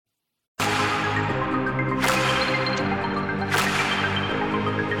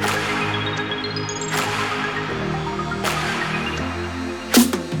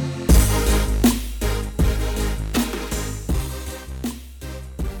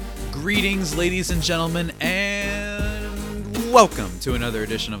Greetings, ladies and gentlemen, and welcome to another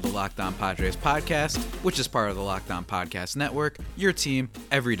edition of the Locked On Padres podcast, which is part of the Locked On Podcast Network, your team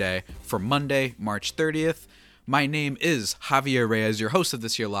every day for Monday, March 30th. My name is Javier Reyes, your host of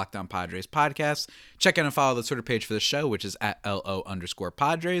this here Locked On Padres podcast. Check out and follow the Twitter page for the show, which is at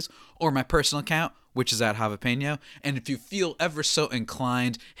 @LO_Padres, or my personal account, which is at Javapeno. And if you feel ever so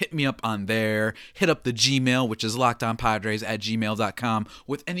inclined, hit me up on there. Hit up the Gmail, which is lockedonpadres@gmail.com,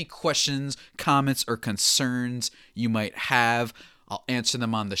 with any questions, comments, or concerns you might have. I'll answer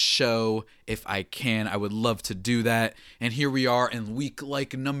them on the show if I can. I would love to do that. And here we are in week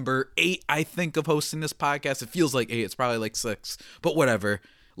number 8, I think, of hosting this podcast. It feels like 8. It's probably like 6, but whatever.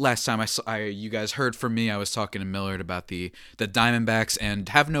 Last time you guys heard from me, I was talking to Millard about the Diamondbacks, and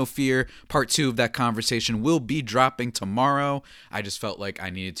have no fear, part 2 of that conversation will be dropping tomorrow. I just felt like I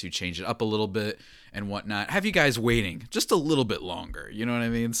needed to change it up a little bit and whatnot. Have you guys waiting just a little bit longer, you know what I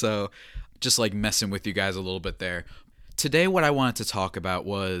mean? So just like messing with you guys a little bit there. Today, what I wanted to talk about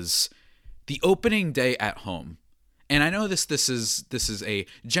was the opening day at home. And I know this is a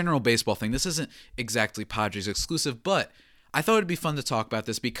general baseball thing. This isn't exactly Padres exclusive, but I thought it'd be fun to talk about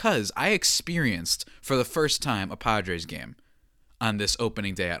this because I experienced for the first time a Padres game on this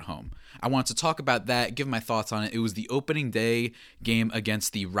opening day at home. I want to talk about that, give my thoughts on it. It was the opening day game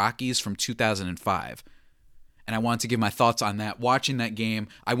against the Rockies from 2005. And I wanted to give my thoughts on that. Watching that game,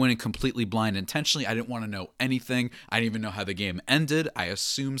 I went in completely blind intentionally. I didn't want to know anything. I didn't even know how the game ended. I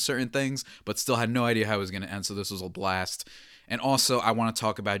assumed certain things, but still had no idea how it was going to end, so this was a blast. And also, I want to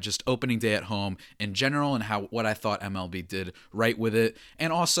talk about just opening day at home in general and what I thought MLB did right with it.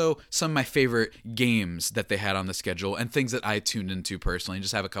 And also, some of my favorite games that they had on the schedule and things that I tuned into personally. And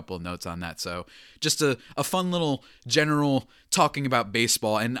just have a couple of notes on that. So just a fun little general talking about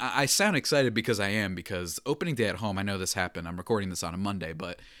baseball. And I sound excited because I am, because opening day at home, I know this happened. I'm recording this on a Monday,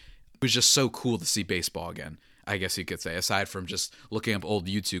 but it was just so cool to see baseball again, I guess you could say. Aside from just looking up old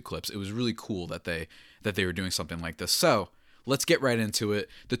YouTube clips, it was really cool that they were doing something like this. So let's get right into it.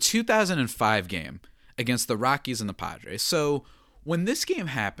 The 2005 game against the Rockies and the Padres. So when this game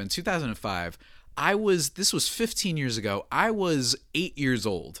happened, 2005, this was 15 years ago. I was 8 years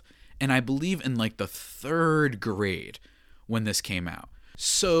old, and I believe in like the 3rd grade when this came out.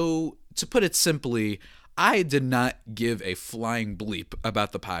 So to put it simply, I did not give a flying bleep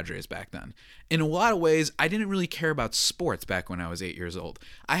about the Padres back then. In a lot of ways, I didn't really care about sports back when I was 8 years old.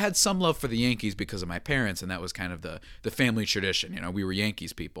 I had some love for the Yankees because of my parents, and that was kind of the family tradition. You know, we were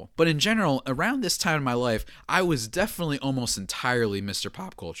Yankees people. But in general, around this time in my life, I was definitely almost entirely Mr.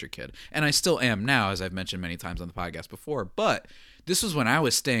 Pop Culture kid. And I still am now, as I've mentioned many times on the podcast before. But this was when I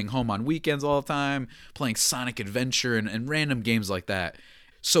was staying home on weekends all the time, playing Sonic Adventure and random games like that.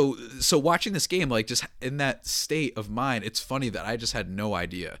 So watching this game, like just in that state of mind, it's funny that I just had no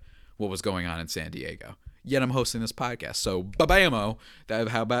idea what was going on in San Diego. Yet I'm hosting this podcast. So babamo,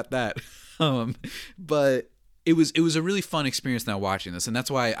 how about that? But it was a really fun experience now watching this, and that's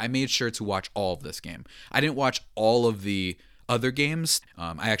why I made sure to watch all of this game. I didn't watch all of the other games.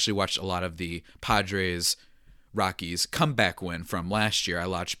 I actually watched a lot of the Padres Rockies comeback win from last year. I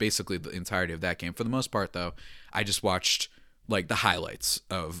watched basically the entirety of that game. For the most part, though, I just watched like the highlights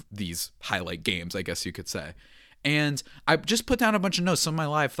of these highlight games, I guess you could say. And I just put down a bunch of notes, some of my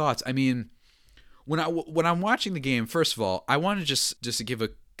live thoughts. I mean, when I'm watching the game, first of all, I want to just to give a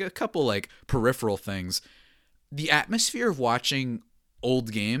couple like peripheral things. The atmosphere of watching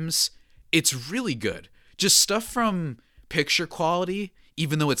old games, it's really good. Just stuff from picture quality,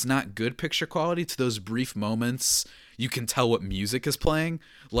 even though it's not good picture quality, to those brief moments you can tell what music is playing.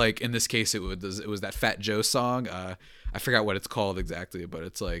 Like in this case, it was that Fat Joe song. I forgot what it's called exactly, but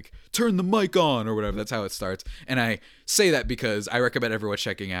it's like, turn the mic on or whatever. That's how it starts. And I say that because I recommend everyone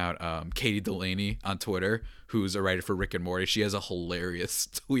checking out Katie Delaney on Twitter, who's a writer for Rick and Morty. She has a hilarious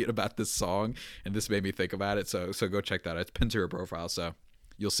tweet about this song, and this made me think about it. So go check that out. It's pinned to her profile, so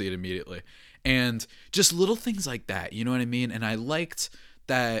you'll see it immediately. And just little things like that, you know what I mean? And I liked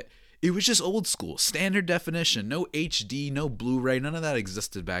that it was just old school, standard definition, no HD, no Blu-ray, none of that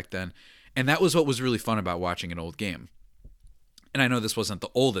existed back then. And that was what was really fun about watching an old game. And I know this wasn't the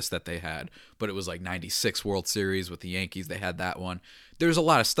oldest that they had, but it was like 96 World Series with the Yankees. They had that one. There's a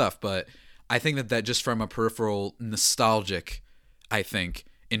lot of stuff, but I think that just from a peripheral, nostalgic, I think,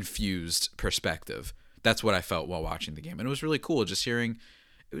 infused perspective, that's what I felt while watching the game. And it was really cool just hearing,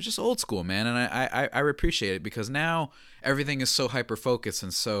 it was just old school, man. And I appreciate it because now everything is so hyper-focused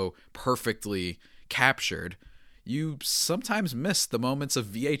and so perfectly captured. You sometimes miss the moments of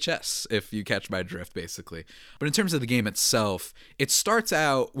VHS, if you catch my drift, basically. But in terms of the game itself, it starts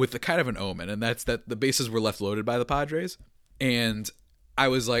out with a kind of an omen, and that's that the bases were left loaded by the Padres. And I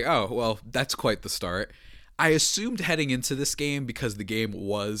was like, oh, well, that's quite the start. I assumed heading into this game, because the game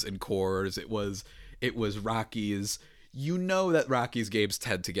was in Coors, it was Rockies. You know that Rockies games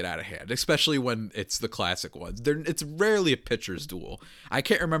tend to get out of hand, especially when it's the classic ones. It's rarely a pitcher's duel. I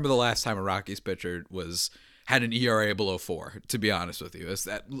can't remember the last time a Rockies pitcher had an ERA below 4, to be honest with you.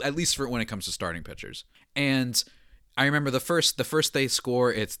 At least for when it comes to starting pitchers. And I remember the first they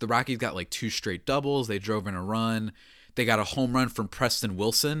score, it's the Rockies got like 2 straight doubles. They drove in a run. They got a home run from Preston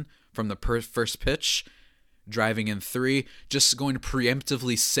Wilson from the first pitch, driving in 3. Just going to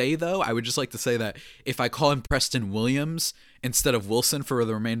preemptively say, though, I would just like to say that if I call him Preston Williams instead of Wilson for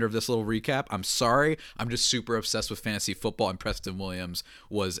the remainder of this little recap, I'm sorry. I'm just super obsessed with fantasy football, and Preston Williams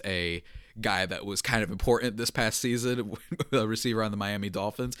was a guy that was kind of important this past season, a receiver on the Miami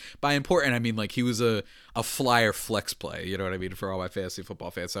Dolphins. By important, I mean like he was a flyer flex play, you know what I mean, for all my fantasy football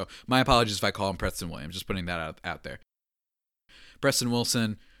fans. So my apologies if I call him Preston Williams, just putting that out there. Preston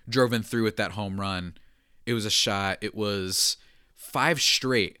Wilson drove in 3 with that home run. It was a shot. It was 5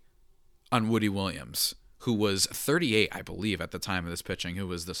 straight on Woody Williams, who was 38, I believe, at the time of this pitching, who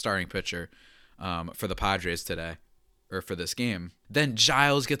was the starting pitcher for the Padres today, or for this game. Then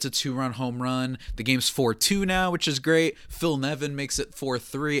Giles gets a 2-run home run. The game's 4-2 now, which is great. Phil Nevin makes it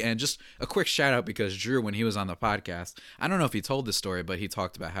 4-3. And just a quick shout out, because Drew, when he was on the podcast, I don't know if he told this story, but he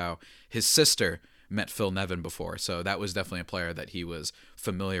talked about how his sister met Phil Nevin before. So that was definitely a player that he was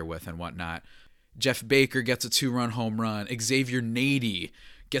familiar with and whatnot. Jeff Baker gets a 2-run home run. Xavier Nady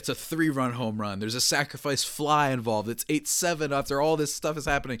gets a 3-run home run. There's a sacrifice fly involved. It's 8-7 after all this stuff is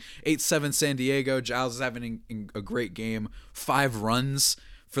happening. 8-7 San Diego. Giles is having a great game. 5 runs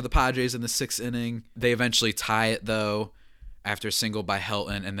for the Padres in the 6th inning. They eventually tie it, though, after a single by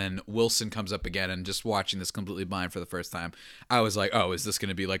Helton, and then Wilson comes up again. And just watching this completely blind for the first time, I was like, oh, is this going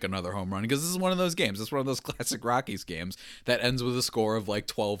to be like another home run? Because this is one of those games. It's one of those classic Rockies games that ends with a score of like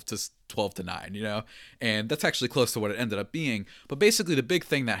 12-9, you know? And that's actually close to what it ended up being. But basically the big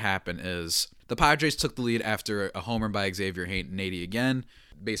thing that happened is the Padres took the lead after a homer by Xavier Nady again.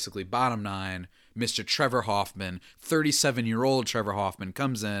 Basically bottom 9, Mr. Trevor Hoffman, 37-year-old Trevor Hoffman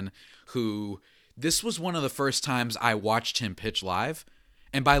comes in, who... This was one of the first times I watched him pitch live.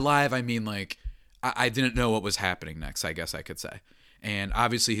 And by live, I mean like I didn't know what was happening next, I guess I could say. And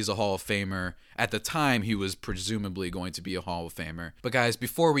obviously he's a Hall of Famer. At the time, he was presumably going to be a Hall of Famer. But guys,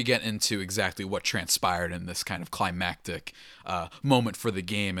 before we get into exactly what transpired in this kind of climactic moment for the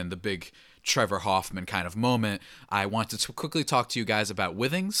game and the big Trevor Hoffman kind of moment, I want to quickly talk to you guys about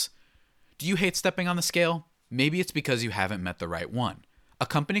Withings. Do you hate stepping on the scale? Maybe it's because you haven't met the right one. A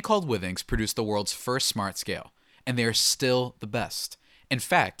company called Withings produced the world's first smart scale, and they are still the best. In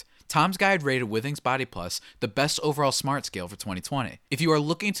fact, Tom's Guide rated Withings Body Plus the best overall smart scale for 2020. If you are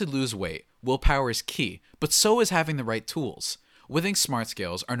looking to lose weight, willpower is key, but so is having the right tools. Withings smart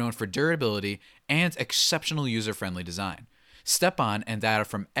scales are known for durability and exceptional user-friendly design. Step on and data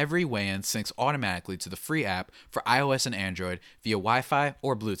from every weigh-in syncs automatically to the free app for iOS and Android via Wi-Fi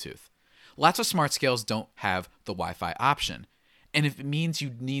or Bluetooth. Lots of smart scales don't have the Wi-Fi option, and if it means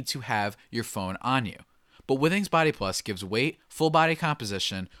you need to have your phone on you. But Withings Body Plus gives weight, full body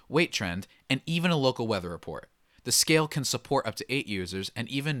composition, weight trend, and even a local weather report. The scale can support up to 8 users and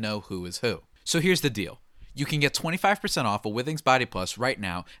even know who is who. So here's the deal. You can get 25% off a Withings Body Plus right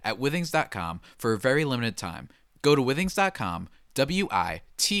now at withings.com for a very limited time. Go to withings.com,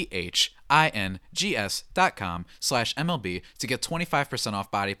 withings.com/MLB to get 25% off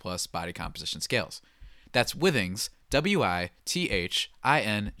Body Plus body composition scales. That's Withings,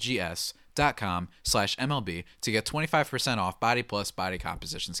 withings.com/MLB to get 25% off Body Plus body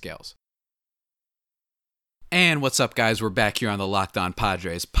composition scales. And what's up, guys? We're back here on the Locked On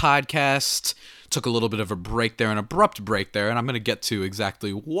Padres podcast. Took a little bit of a break there, an abrupt break there, and I'm going to get to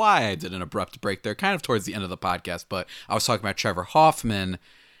exactly why I did an abrupt break there kind of towards the end of the podcast, but I was talking about Trevor Hoffman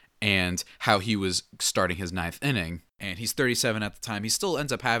and how he was starting his 9th inning, and he's 37 at the time. He still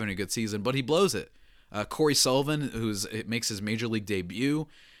ends up having a good season, but he blows it. Corey Sullivan, it makes his major league debut,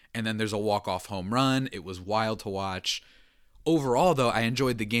 and then there's a walk-off home run. It was wild to watch. Overall, though, I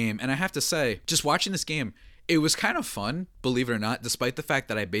enjoyed the game, and I have to say, just watching this game, it was kind of fun, believe it or not, despite the fact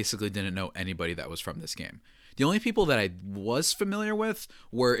that I basically didn't know anybody that was from this game. The only people that I was familiar with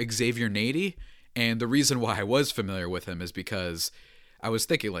were Xavier Nady, and the reason why I was familiar with him is because I was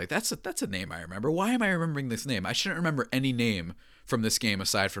thinking, like, that's a name I remember. Why am I remembering this name? I shouldn't remember any name from this game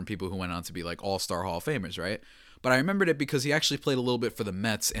aside from people who went on to be like all-star Hall of Famers, right? But I remembered it because he actually played a little bit for the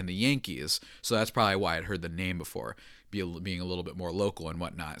Mets and the Yankees, so that's probably why I'd heard the name before, being a little bit more local and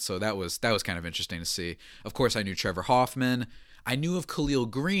whatnot. So that was kind of interesting to see. Of course, I knew Trevor Hoffman. I knew of Khalil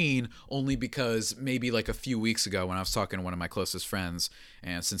Green only because maybe like a few weeks ago when I was talking to one of my closest friends,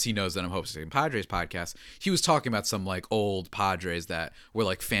 and since he knows that I'm hosting a Padres podcast, he was talking about some like old Padres that were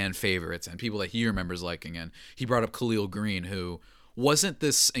like fan favorites and people that he remembers liking, and he brought up Khalil Green, who wasn't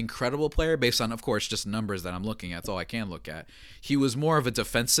this incredible player based on, of course, just numbers that I'm looking at. That's all I can look at. He was more of a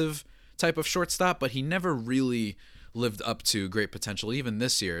defensive type of shortstop, but he never really lived up to great potential. Even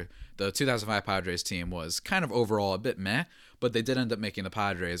this year, the 2005 Padres team was kind of overall a bit meh, but they did end up making the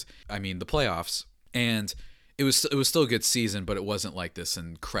playoffs, and it was still a good season, but it wasn't like this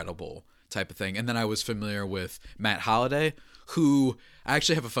incredible type of thing. And then I was familiar with Matt Holliday, who I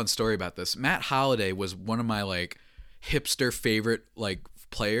actually have a fun story about this. Matt Holliday was one of my like hipster favorite like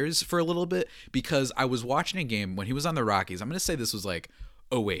players for a little bit because I was watching a game when he was on the Rockies. I'm going to say this was like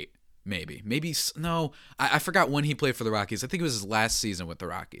 08, maybe. No, I forgot when he played for the Rockies. I think it was his last season with the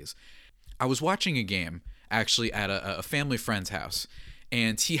Rockies. I was watching a game actually at a family friend's house,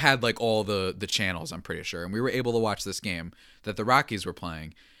 and he had like all the channels, I'm pretty sure, and we were able to watch this game that the Rockies were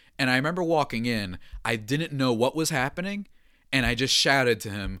playing. And I remember walking in, I didn't know what was happening, and I just shouted to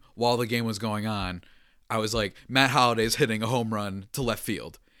him while the game was going on. I was like, Matt Holliday's hitting a home run to left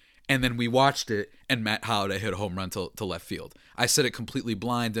field. And then we watched it, and Matt Holliday hit a home run to left field. I said it completely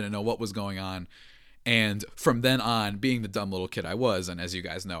blind, didn't know what was going on. And from then on, being the dumb little kid I was, and as you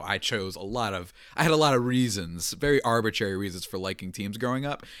guys know, I had a lot of reasons, very arbitrary reasons for liking teams growing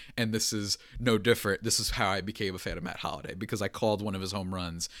up, and this is no different. This is how I became a fan of Matt Holliday, because I called one of his home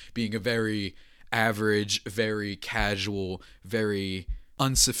runs being a very average, very casual, very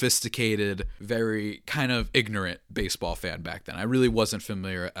unsophisticated, very kind of ignorant baseball fan back then. I really wasn't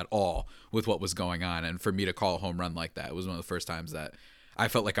familiar at all with what was going on, and for me to call a home run like that, it was one of the first times that I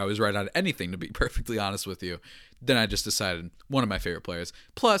felt like I was right on anything, to be perfectly honest with you. Then I just decided one of my favorite players.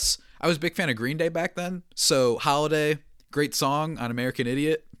 Plus, I was a big fan of Green Day back then, so Holiday, great song on American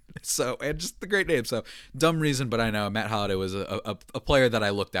Idiot. So, and just the great name. So, dumb reason, but I know Matt Holliday was a player that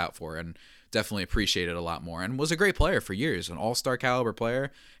I looked out for and definitely appreciated a lot more, and was a great player for years, an all-star caliber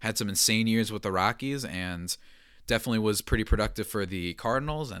player, had some insane years with the Rockies, and definitely was pretty productive for the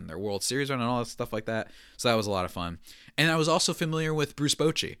Cardinals and their World Series run and all that stuff like that. So that was a lot of fun. And I was also familiar with Bruce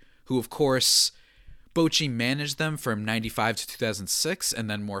Bochy, who, of course, Bochy managed them from 95 to 2006, and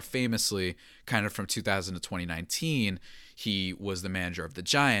then more famously, kind of from 2000 to 2019, he was the manager of the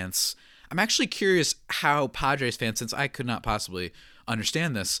Giants. I'm actually curious how Padres fans, since I could not possibly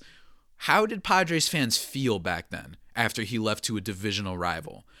understand this, how did Padres fans feel back then after he left to a divisional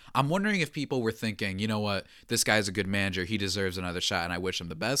rival? I'm wondering if people were thinking, you know what, this guy's a good manager, he deserves another shot, and I wish him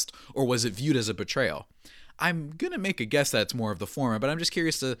the best, or was it viewed as a betrayal? I'm going to make a guess that it's more of the former, but I'm just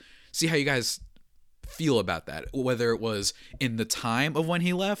curious to see how you guys feel about that, whether it was in the time of when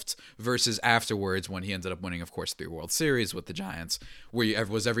he left versus afterwards when he ended up winning, of course, 3 World Series with the Giants, where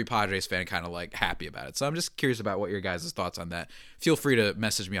was every Padres fan kind of like happy about it. So I'm just curious about what your guys' thoughts on that. Feel free to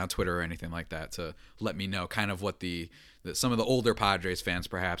message me on Twitter or anything like that to let me know kind of what some of the older Padres fans,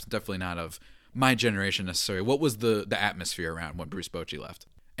 perhaps, definitely not of my generation necessarily, what was the atmosphere around when Bruce Bochy left.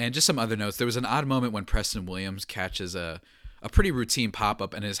 And just some other notes, there was an odd moment when Preston Williams catches a pretty routine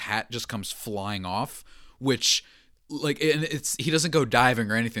pop-up and his hat just comes flying off, which, like, and he doesn't go diving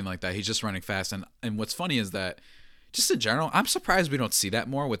or anything like that. He's just running fast. And what's funny is that, just in general, I'm surprised we don't see that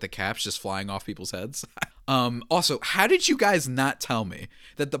more with the caps just flying off people's heads. Also, how did you guys not tell me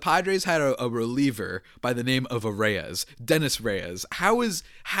that the Padres had a reliever by the name of Reyes, Dennis Reyes?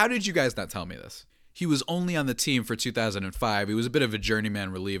 How did you guys not tell me this? He was only on the team for 2005. He was a bit of a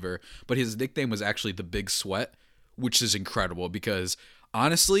journeyman reliever, but his nickname was actually the Big Sweat, which is incredible because,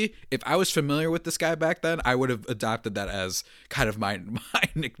 honestly, if I was familiar with this guy back then, I would have adopted that as kind of my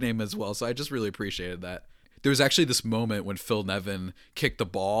nickname as well. So I just really appreciated that. There was actually this moment when Phil Nevin kicked the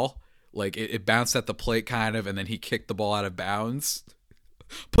ball. Like, it bounced at the plate kind of, and then he kicked the ball out of bounds.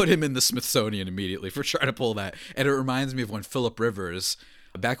 Put him in the Smithsonian immediately for trying to pull that. And it reminds me of when Phillip Rivers,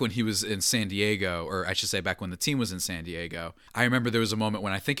 back when he was in San Diego, or I should say back when the team was in San Diego, I remember there was a moment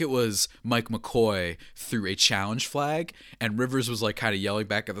when I think it was Mike McCoy threw a challenge flag, and Rivers was like kind of yelling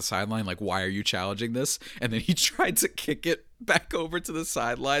back at the sideline, like, why are you challenging this? And then he tried to kick it back over to the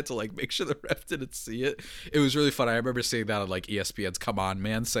sideline to like make sure the ref didn't see it. It was really fun. I remember seeing that on like ESPN's Come On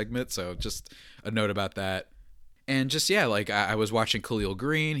Man segment, so just a note about that. And just, yeah, like I was watching Khalil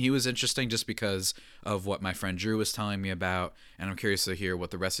Green. He was interesting just because of what my friend Drew was telling me about. And I'm curious to hear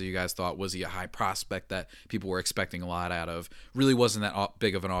what the rest of you guys thought. Was he a high prospect that people were expecting a lot out of? Really wasn't that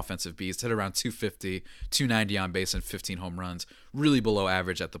big of an offensive beast. Hit around 250, 290 on base and 15 home runs. Really below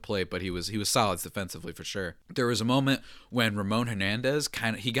average at the plate, but he was solid defensively for sure. There was a moment when Ramon Hernandez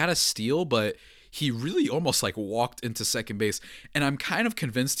he got a steal, but he really almost like walked into second base, and I'm kind of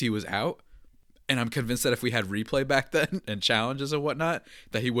convinced he was out. And I'm convinced that if we had replay back then and challenges and whatnot,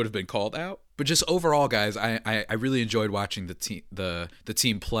 that he would have been called out. But just overall, guys, I really enjoyed watching the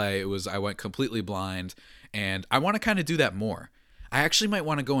team play. I went completely blind, and I want to kind of do that more. I actually might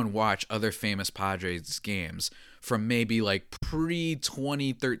want to go and watch other famous Padres games from maybe like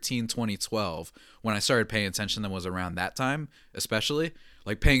pre-2013, 2012, when I started paying attention to them, was around that time, especially.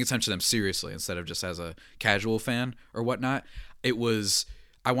 Like paying attention to them seriously instead of just as a casual fan or whatnot.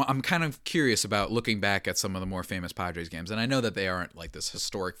 I'm kind of curious about looking back at some of the more famous Padres games. And I know that they aren't like this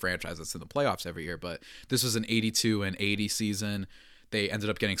historic franchise that's in the playoffs every year, but this was an 82 and 80 season. They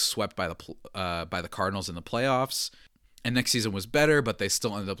ended up getting swept by the Cardinals in the playoffs. And next season was better, but they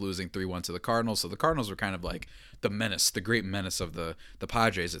still ended up losing 3-1 to the Cardinals. So the Cardinals were kind of like the menace, the great menace of the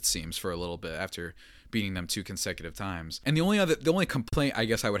Padres, it seems, for a little bit after beating them 2 consecutive times. And the only complaint I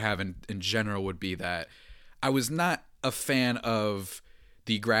guess I would have in general would be that I was not a fan of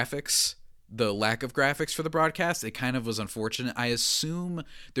the graphics, the lack of graphics for the broadcast. It kind of was unfortunate. I assume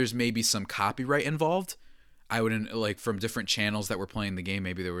there's maybe some copyright involved. I wouldn't, like, from different channels that were playing the game,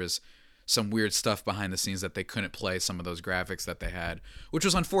 maybe there was some weird stuff behind the scenes that they couldn't play some of those graphics that they had, which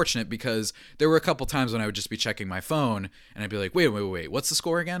was unfortunate because there were a couple times when I would just be checking my phone and I'd be like, wait, what's the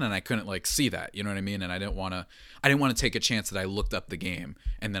score again? And I couldn't like see that, you know what I mean? And I didn't want to take a chance that I looked up the game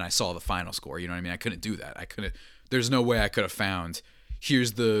and then I saw the final score, you know what I mean? I couldn't do that. There's no way I could have found,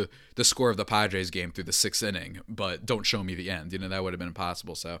 here's the score of the Padres game through the 6th inning, but don't show me the end. You know, that would have been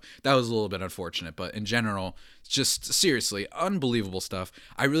impossible. So that was a little bit unfortunate. But in general, just seriously, unbelievable stuff.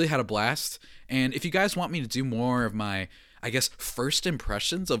 I really had a blast. And if you guys want me to do more of my, I guess, first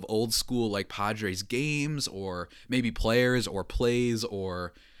impressions of old school like Padres games, or maybe players or plays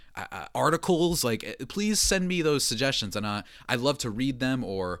or articles, like, please send me those suggestions. And I'd love to read them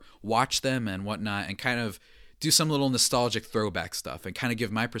or watch them and whatnot, and kind of do some little nostalgic throwback stuff and kind of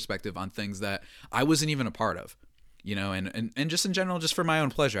give my perspective on things that I wasn't even a part of, you know, and just in general, just for my own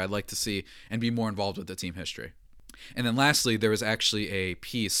pleasure, I'd like to see and be more involved with the team history. And then lastly, there was actually a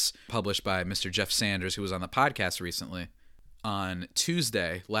piece published by Mr. Jeff Sanders, who was on the podcast recently on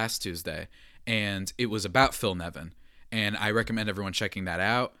last Tuesday, and it was about Phil Nevin. And I recommend everyone checking that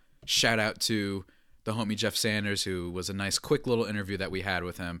out. Shout out to the homie Jeff Sanders, who was a nice quick little interview that we had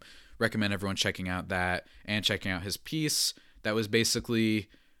with him. Recommend everyone checking out that and checking out his piece. That was basically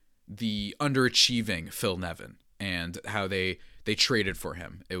the underachieving Phil Nevin and how they traded for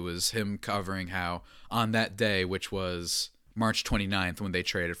him. It was him covering how on that day, which was March 29th, when they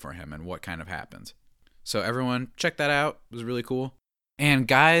traded for him and what kind of happened. So everyone check that out. It was really cool. And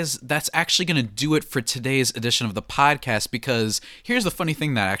guys, that's actually going to do it for today's edition of the podcast, because here's the funny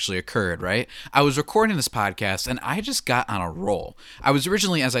thing that actually occurred, right? I was recording this podcast and I just got on a roll. I was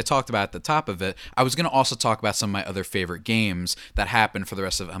originally, as I talked about at the top of it, I was going to also talk about some of my other favorite games that happened for the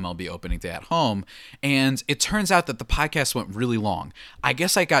rest of MLB opening day at home. And it turns out that the podcast went really long. I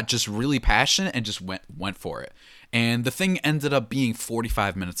guess I got just really passionate and just went for it. And the thing ended up being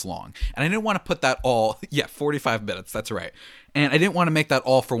 45 minutes long. And I didn't want to put that all, 45 minutes, that's right. And I didn't want to make that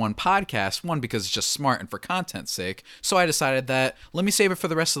all for one podcast, one, because it's just smart and for content's sake. So I decided that let me save it for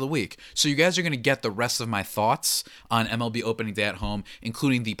the rest of the week. So you guys are going to get the rest of my thoughts on MLB opening day at home,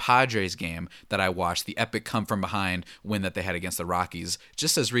 including the Padres game that I watched, the epic come from behind win that they had against the Rockies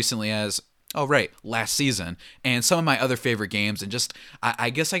just as recently as last season, and some of my other favorite games. And just, I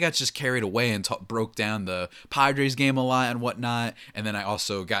guess I got just carried away and broke down the Padres game a lot and whatnot. And then I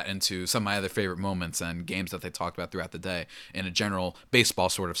also got into some of my other favorite moments and games that they talked about throughout the day in a general baseball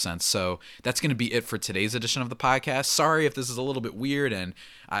sort of sense. So that's going to be it for today's edition of the podcast. Sorry if this is a little bit weird and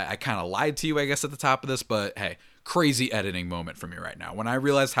I kind of lied to you, I guess, at the top of this, but hey, crazy editing moment for me right now. When I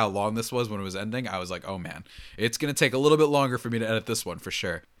realized how long this was when it was ending, I was like, oh man, it's going to take a little bit longer for me to edit this one for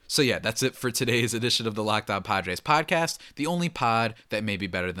sure. So yeah, that's it for today's edition of the Locked On Padres podcast, the only pod that may be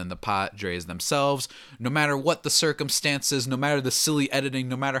better than the Padres themselves. No matter what the circumstances, no matter the silly editing,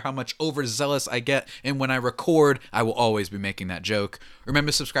 no matter how much overzealous I get, and when I record, I will always be making that joke.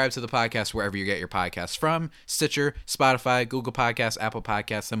 Remember to subscribe to the podcast wherever you get your podcasts from: Stitcher, Spotify, Google Podcasts, Apple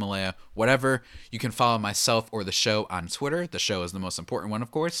Podcasts, Himalaya, whatever. You can follow myself or the show on Twitter. The show is the most important one,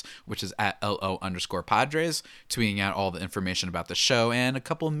 of course, which is at @LO_Padres, tweeting out all the information about the show and a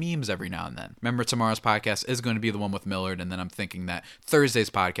couple memes every now and then. Remember, tomorrow's podcast is going to be the one with Millard, and then I'm thinking that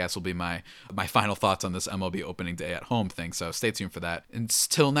Thursday's podcast will be my final thoughts on this MLB opening day at home thing, so stay tuned for that.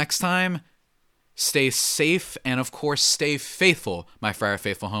 Until next time, stay safe and, of course, stay faithful, my Friar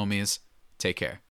Faithful homies. Take care.